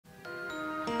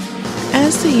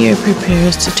As the year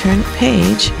prepares to turn a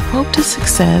page, Hope to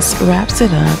Success wraps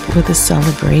it up with a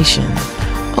celebration.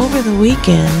 Over the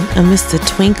weekend, amidst the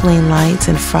twinkling lights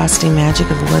and frosty magic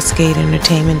of Westgate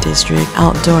Entertainment District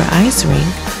outdoor ice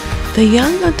rink, the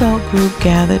young adult group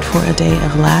gathered for a day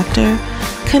of laughter,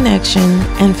 connection,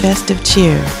 and festive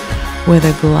cheer.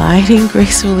 Whether gliding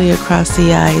gracefully across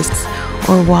the ice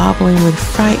or wobbling with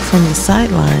fright from the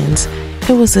sidelines,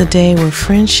 it was a day where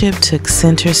friendship took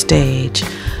center stage.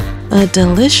 A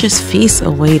delicious feast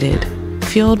awaited,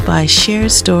 fueled by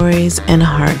shared stories and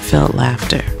heartfelt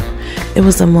laughter. It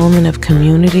was a moment of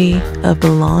community, of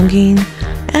belonging,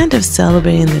 and of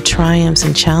celebrating the triumphs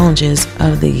and challenges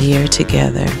of the year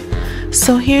together.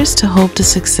 So here's to Hope to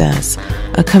Success,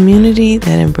 a community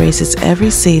that embraces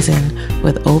every season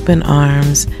with open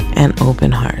arms and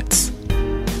open hearts.